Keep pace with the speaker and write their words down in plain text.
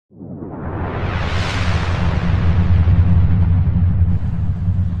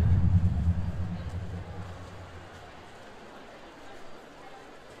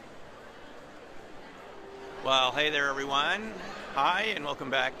Hey there everyone. Hi and welcome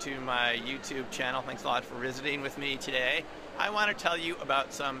back to my YouTube channel. Thanks a lot for visiting with me today. I want to tell you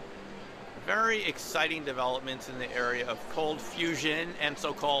about some very exciting developments in the area of cold fusion and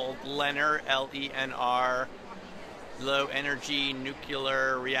so-called LENR, L-E-N-R, low energy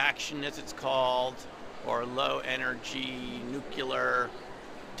nuclear reaction as it's called, or low energy nuclear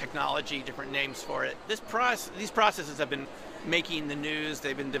technology, different names for it. These processes have been making the news.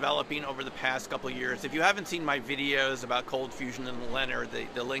 They've been developing over the past couple of years. If you haven't seen my videos about cold fusion and LENR,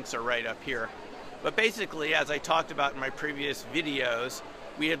 the links are right up here. But basically, as I talked about in my previous videos,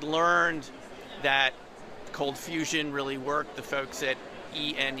 we had learned that cold fusion really worked. The folks at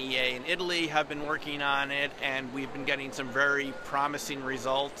LENR in Italy have been working on it, and we've been getting some very promising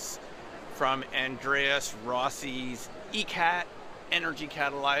results from Andreas Rossi's ECAT energy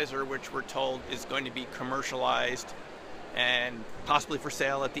catalyzer, which we're told is going to be commercialized and possibly for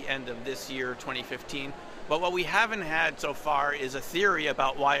sale at the end of this year, 2015. But what we haven't had so far is a theory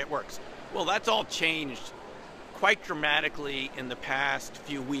about why it works. Well, that's all changed quite dramatically in the past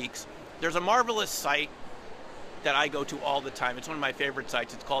few weeks. There's a marvelous site that I go to all the time. It's one of my favorite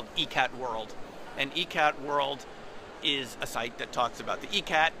sites. It's called ECAT World. And ECAT World is a site that talks about the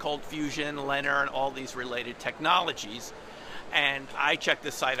ECAT, cold fusion, LENR, and all these related technologies. And I check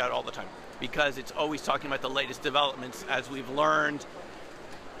this site out all the time because it's always talking about the latest developments. As we've learned,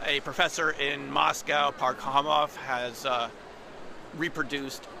 a professor in Moscow, Parkhamov, has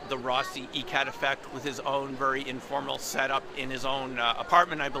reproduced the Rossi ECAT effect with his own very informal setup in his own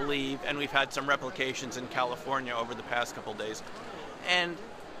apartment, I believe, and we've had some replications in California over the past couple days. And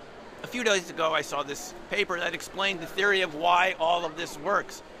a few days ago, I saw this paper that explained the theory of why all of this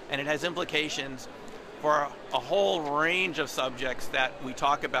works, and it has implications for a whole range of subjects that we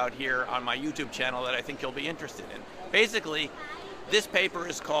talk about here on my YouTube channel that I think you'll be interested in. Basically, this paper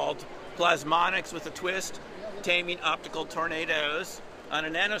is called Plasmonics with a Twist, Taming Optical Tornadoes on a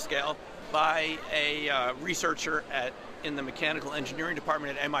Nanoscale by a researcher in the Mechanical Engineering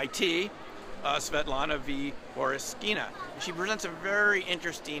Department at MIT, Svetlana V. Boriskina. She presents a very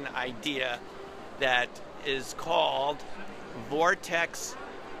interesting idea that is called vortex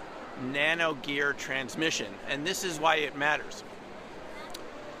nanogear transmission, and this is why it matters.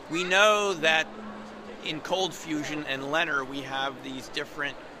 We know that in cold fusion and LENR we have these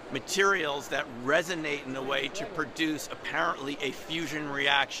different materials that resonate in a way to produce apparently a fusion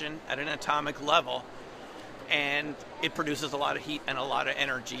reaction at an atomic level, and it produces a lot of heat and a lot of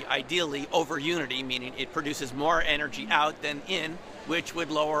energy, ideally over unity, meaning it produces more energy out than in, which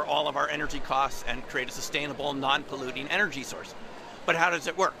would lower all of our energy costs and create a sustainable, non-polluting energy source. But how does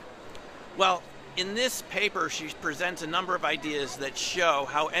it work? Well, in this paper, she presents a number of ideas that show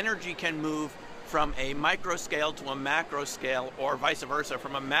how energy can move from a micro scale to a macro scale, or vice versa,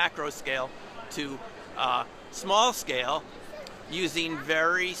 from a macro scale to a small scale, using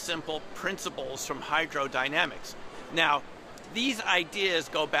very simple principles from hydrodynamics. Now, these ideas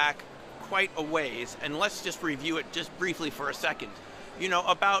go back quite a ways, and let's just review it just briefly for a second. You know,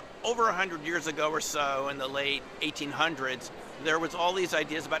 about over 100 years ago or so, in the late 1800s, there was all these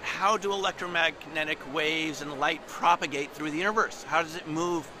ideas about how do electromagnetic waves and light propagate through the universe? How does it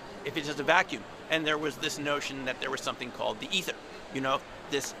move if it's just a vacuum? And there was this notion that there was something called the ether, you know,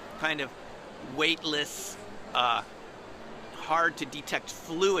 this kind of weightless, hard to detect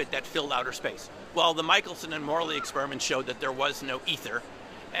fluid that filled outer space. Well, the Michelson and Morley experiments showed that there was no ether,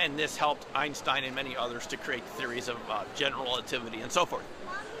 and this helped Einstein and many others to create theories of general relativity and so forth.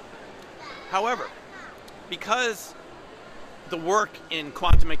 However, because the work in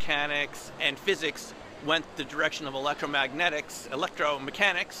quantum mechanics and physics went the direction of electromechanics,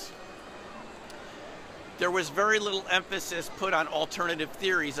 there was very little emphasis put on alternative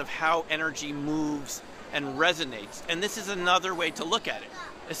theories of how energy moves and resonates. And this is another way to look at it.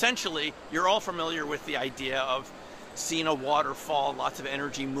 Essentially, you're all familiar with the idea of seeing a waterfall, lots of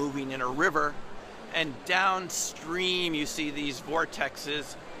energy moving in a river, and downstream you see these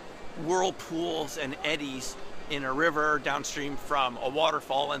vortexes, whirlpools and eddies in a river downstream from a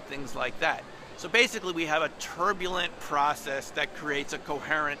waterfall and things like that. So basically we have a turbulent process that creates a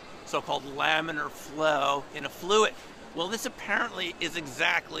coherent so-called laminar flow in a fluid. Well, this apparently is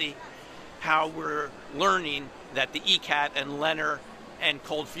exactly how we're learning that the ECAT and LENR and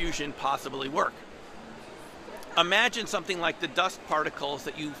cold fusion possibly work. Imagine something like the dust particles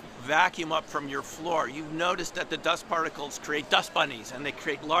that you vacuum up from your floor. You've noticed that the dust particles create dust bunnies, and they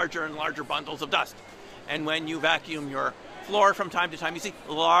create larger and larger bundles of dust. And when you vacuum your floor from time to time, you see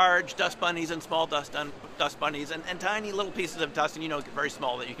large dust bunnies and small dust bunnies and tiny little pieces of dust, and you know, very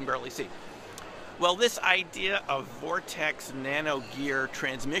small that you can barely see. Well, this idea of vortex nanogear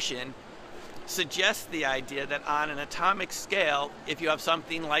transmission suggests the idea that on an atomic scale, if you have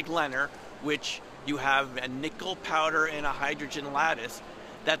something like LENR, which you have a nickel powder and a hydrogen lattice,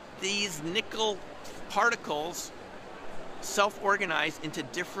 that these nickel particles self-organize into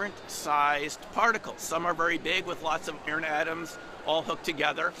different sized particles. Some are very big with lots of iron atoms all hooked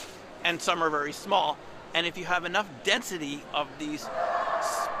together, and some are very small. And if you have enough density of these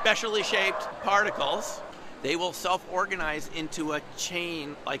specially shaped particles, they will self-organize into a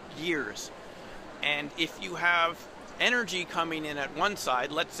chain like gears. And if you have energy coming in at one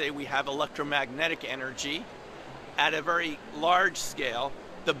side, let's say we have electromagnetic energy at a very large scale,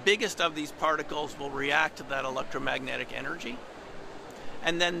 the biggest of these particles will react to that electromagnetic energy,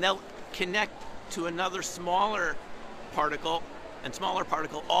 and then they'll connect to another smaller particle and smaller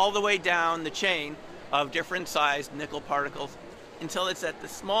particle all the way down the chain of different sized nickel particles until it's at the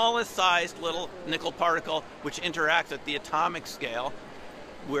smallest sized little nickel particle, which interacts at the atomic scale,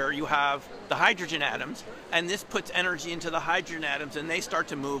 where you have the hydrogen atoms, and this puts energy into the hydrogen atoms and they start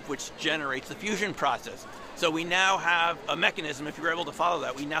to move, which generates the fusion process. So we now have a mechanism, if you're able to follow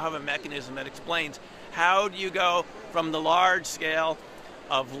that, we now have a mechanism that explains how do you go from the large scale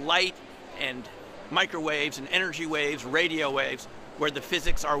of light and microwaves and energy waves, radio waves, where the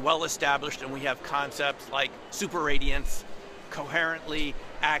physics are well established and we have concepts like superradiance, coherently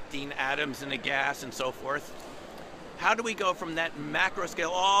acting atoms in a gas and so forth. How do we go from that macro scale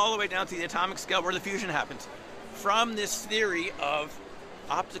all the way down to the atomic scale where the fusion happens? From this theory of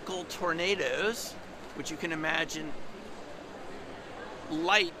optical tornadoes, which you can imagine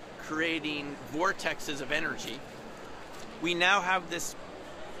light creating vortexes of energy, we now have this,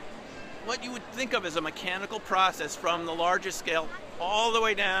 what you would think of as a mechanical process from the largest scale all the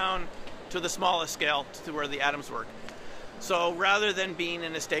way down to the smallest scale to where the atoms work. So rather than being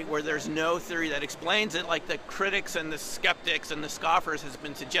in a state where there's no theory that explains it, like the critics and the skeptics and the scoffers has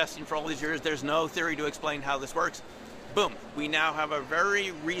been suggesting for all these years, there's no theory to explain how this works. Boom, we now have a very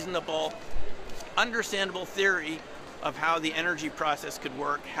reasonable, understandable theory of how the energy process could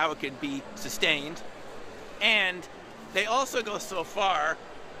work, how it could be sustained. And they also go so far,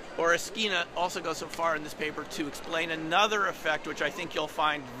 or Esquina also goes so far in this paper, to explain another effect which I think you'll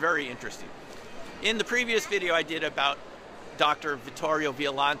find very interesting. In the previous video I did about Dr. Vittorio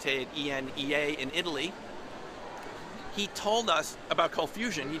Violante at ENEA in Italy, he told us about cold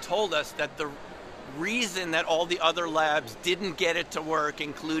fusion. He told us that the reason that all the other labs didn't get it to work,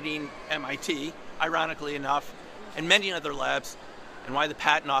 including MIT, ironically enough, and many other labs, and why the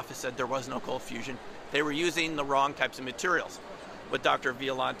patent office said there was no cold fusion, they were using the wrong types of materials. What Dr.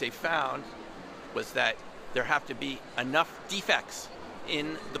 Violante found was that there have to be enough defects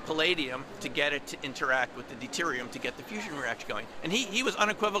in the palladium to get it to interact with the deuterium to get the fusion reaction going. And he was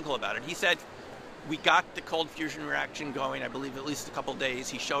unequivocal about it. He said, we got the cold fusion reaction going, I believe at least a couple days.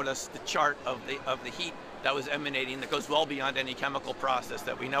 He showed us the chart of the heat that was emanating that goes well beyond any chemical process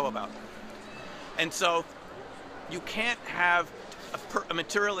that we know about. And so you can't have a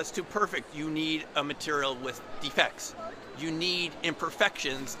material that's too perfect. You need a material with defects. You need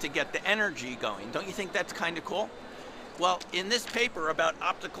imperfections to get the energy going. Don't you think that's kind of cool? Well, in this paper about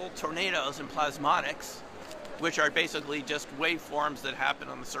optical tornadoes and plasmonics, which are basically just waveforms that happen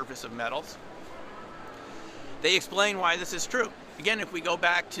on the surface of metals, they explain why this is true. Again, if we go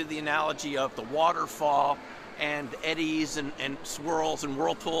back to the analogy of the waterfall and eddies and swirls and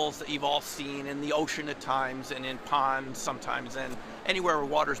whirlpools that you've all seen in the ocean at times and in ponds sometimes, and anywhere where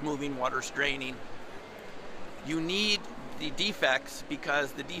water's moving, water's draining, you need the defects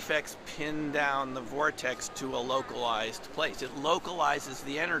because the defects pin down the vortex to a localized place. It localizes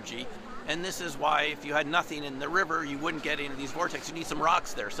the energy, and this is why if you had nothing in the river, you wouldn't get into these vortexes. You need some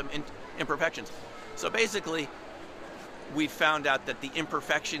rocks there, some imperfections. So basically, we found out that the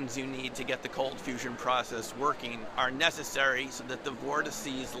imperfections you need to get the cold fusion process working are necessary so that the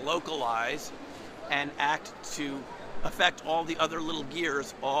vortices localize and act to affect all the other little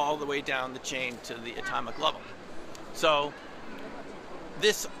gears all the way down the chain to the atomic level. So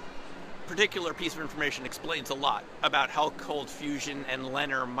this particular piece of information explains a lot about how cold fusion and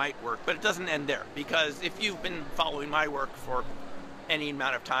LENR might work, but it doesn't end there, because if you've been following my work for any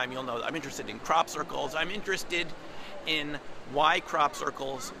amount of time, you'll know that I'm interested in crop circles. I'm interested in why crop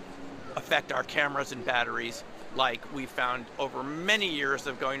circles affect our cameras and batteries, like we found over many years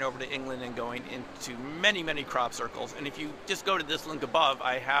of going over to England and going into many, many crop circles. And if you just go to this link above,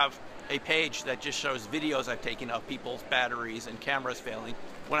 I have a page that just shows videos I've taken of people's batteries and cameras failing.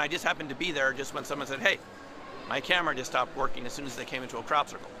 When I just happened to be there, just when someone said, hey, my camera just stopped working as soon as they came into a crop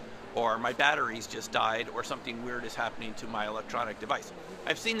circle, or my batteries just died, or something weird is happening to my electronic device.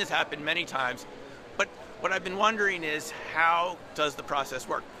 I've seen this happen many times, but what I've been wondering is, how does the process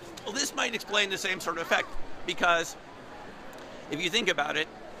work? Well, this might explain the same sort of effect, because if you think about it,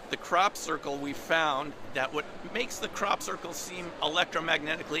 the crop circle, we found that what makes the crop circles seem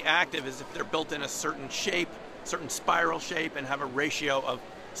electromagnetically active is if they're built in a certain shape, certain spiral shape, and have a ratio of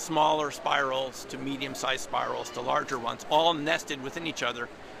smaller spirals to medium-sized spirals to larger ones, all nested within each other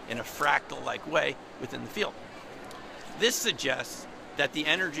in a fractal-like way within the field. This suggests that the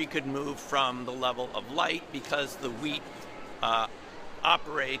energy could move from the level of light, because the wheat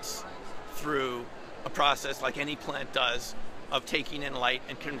operates through a process like any plant does of taking in light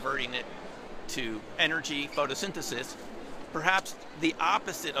and converting it to energy, photosynthesis. Perhaps the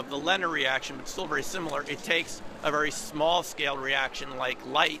opposite of the LENR reaction, but still very similar. It takes a very small scale reaction like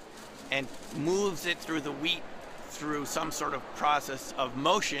light and moves it through the wheat through some sort of process of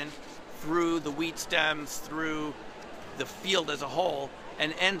motion through the wheat stems, through the field as a whole,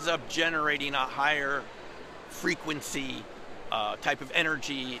 and ends up generating a higher frequency type of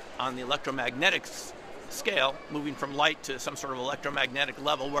energy on the electromagnetic scale, moving from light to some sort of electromagnetic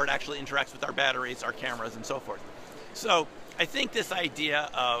level where it actually interacts with our batteries, our cameras, and so forth. So I think this idea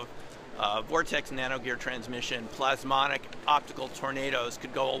of vortex nanogear transmission, plasmonic optical tornadoes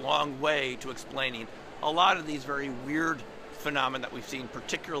could go a long way to explaining a lot of these very weird phenomena that we've seen,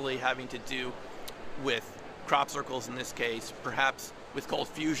 particularly having to do with crop circles in this case, perhaps with cold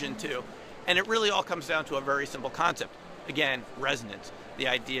fusion too. And it really all comes down to a very simple concept. Again, resonance. The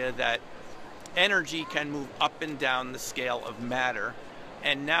idea that energy can move up and down the scale of matter.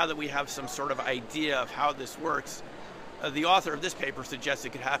 And now that we have some sort of idea of how this works, the author of this paper suggests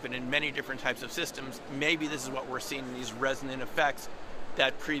it could happen in many different types of systems. Maybe this is what we're seeing in these resonant effects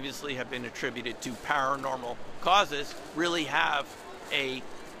that previously have been attributed to paranormal causes really have a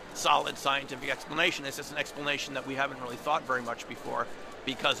solid scientific explanation. This is an explanation that we haven't really thought very much before,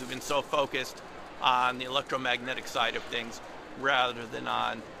 because we've been so focused on the electromagnetic side of things rather than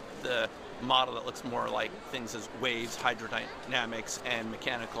on the model that looks more like things as waves, hydrodynamics, and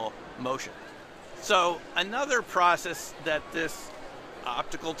mechanical motion. So another process that this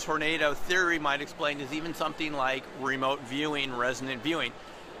optical tornado theory might explain is even something like remote viewing, resonant viewing.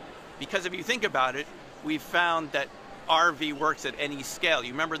 Because if you think about it, we've found that RV works at any scale.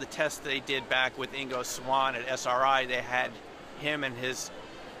 You remember the test they did back with Ingo Swann at SRI? They had him and his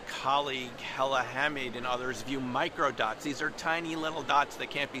colleague Hella Hamid and others view microdots. These are tiny little dots that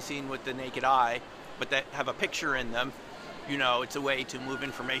can't be seen with the naked eye, but that have a picture in them. You know, it's a way to move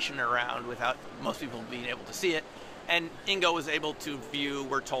information around without most people being able to see it. And Ingo was able to view,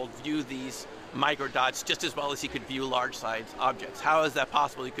 we're told, view these microdots just as well as he could view large-sized objects. How is that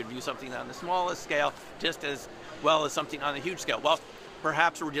possible? He could view something on the smallest scale just as well as something on the huge scale. Well,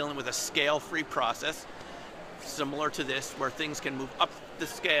 perhaps we're dealing with a scale-free process similar to this, where things can move up the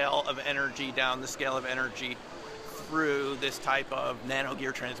scale of energy, down the scale of energy through this type of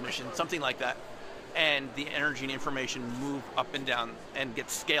nanogear transmission, something like that. And the energy and information move up and down and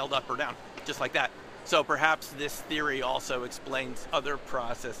get scaled up or down, just like that. So perhaps this theory also explains other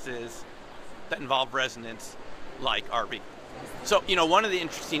processes that involve resonance, like RV. So, you know, one of the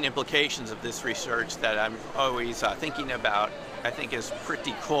interesting implications of this research that I'm always thinking about, I think is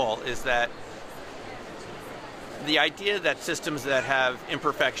pretty cool, is that the idea that systems that have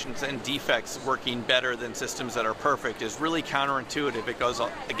imperfections and defects working better than systems that are perfect is really counterintuitive. It goes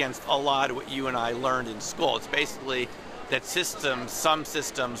against a lot of what you and I learned in school. It's basically that some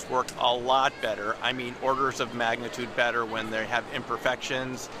systems work a lot better. I mean, orders of magnitude better when they have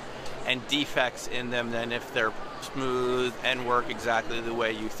imperfections and defects in them than if they're smooth and work exactly the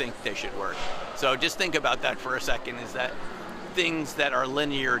way you think they should work. So just think about that for a second, is that things that are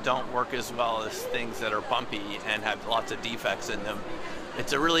linear don't work as well as things that are bumpy and have lots of defects in them.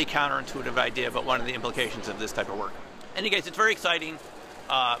 It's a really counterintuitive idea, but one of the implications of this type of work. Anyways, it's very exciting.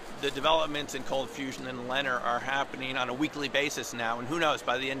 The developments in cold fusion and LENR are happening on a weekly basis now, and who knows,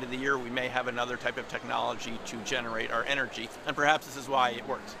 by the end of the year we may have another type of technology to generate our energy, and perhaps this is why it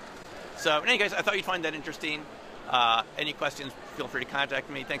works. So anyways, I thought you'd find that interesting. Any questions, feel free to contact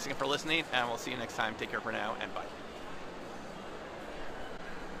me. Thanks again for listening, and we'll see you next time. Take care for now, and bye.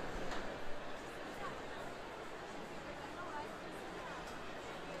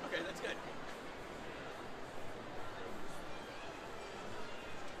 Okay, that's good.